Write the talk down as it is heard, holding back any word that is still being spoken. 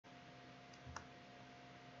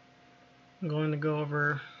I'm going to go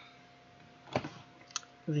over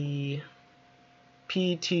the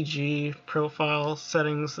PETG profile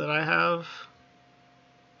settings that I have.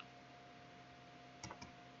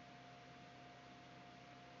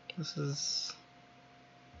 This is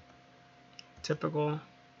typical.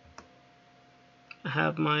 I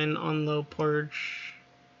have mine on low purge.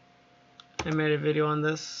 I made a video on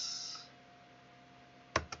this.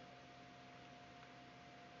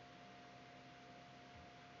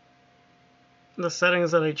 The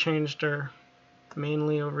settings that I changed are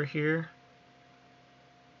mainly over here.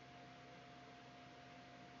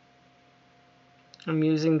 I'm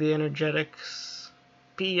using the Energetics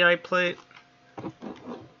PEI plate.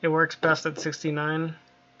 It works best at 69.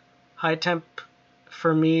 High temp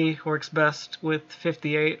for me works best with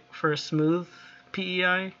 58 for a smooth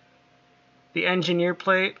PEI. The engineer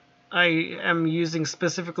plate I am using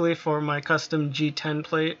specifically for my custom G10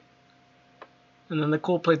 plate. And then the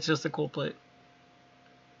cool plate's just a cool plate.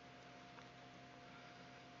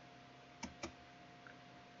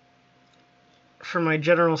 For my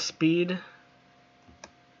general speed,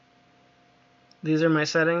 these are my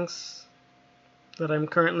settings that I'm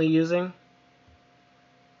currently using.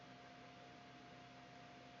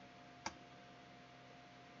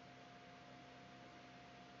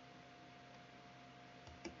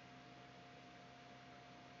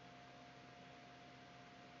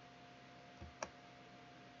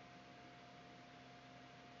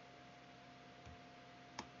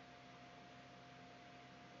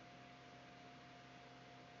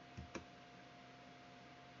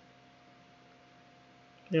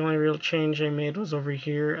 The only real change I made was over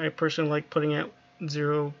here. I personally like putting it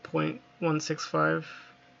 0.165.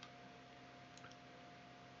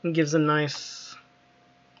 It gives a nice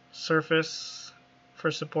surface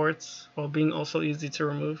for supports while being also easy to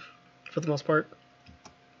remove for the most part.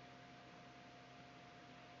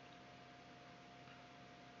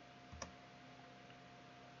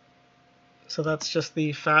 So that's just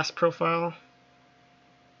the fast profile.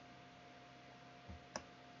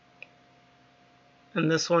 And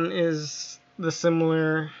this one is the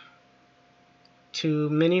similar to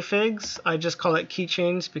minifigs. I just call it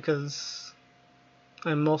keychains because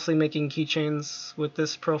I'm mostly making keychains with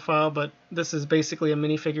this profile, but this is basically a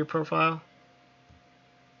minifigure profile.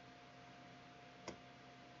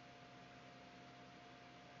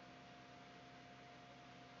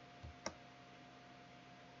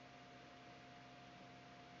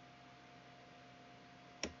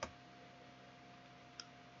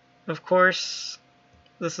 Of course,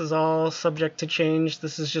 this is all subject to change.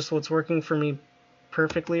 This is just what's working for me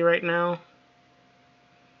perfectly right now.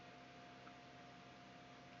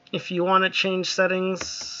 If you want to change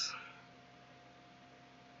settings,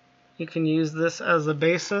 you can use this as a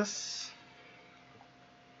basis.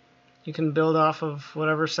 You can build off of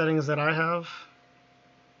whatever settings that I have.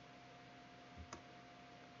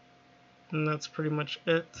 And that's pretty much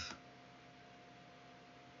it.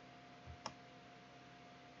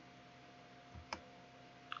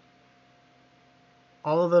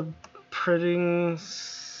 All of the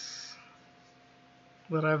printings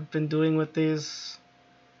that I've been doing with these,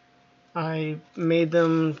 I made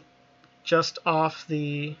them just off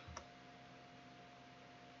the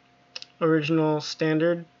original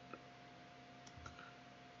standard,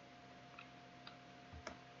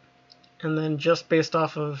 and then just based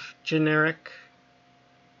off of generic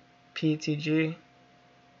PETG.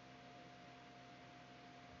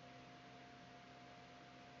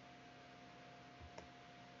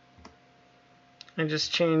 I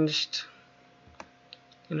just changed,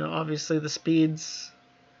 obviously the speeds.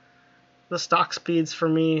 The stock speeds for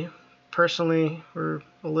me personally were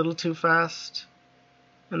a little too fast,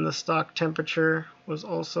 and the stock temperature was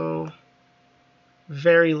also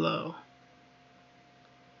very low.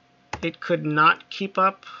 It could not keep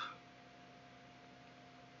up.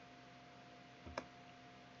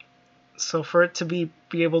 So for it to be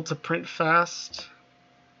able to print fast,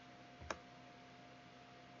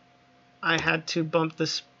 I had to bump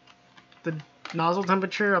the nozzle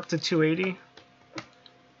temperature up to 280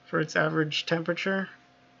 for its average temperature,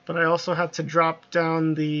 but I also had to drop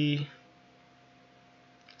down the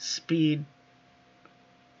speed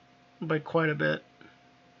by quite a bit.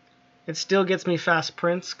 It still gets me fast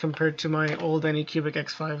prints compared to my old Anycubic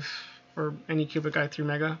X5 or Anycubic i3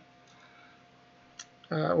 Mega.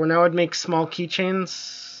 When I would make small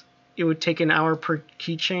keychains, it would take an hour per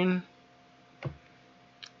keychain.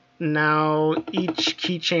 Now each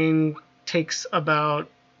keychain takes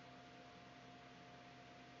about,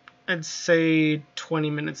 I'd say,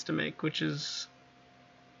 20 minutes to make, which is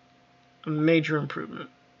a major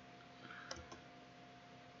improvement.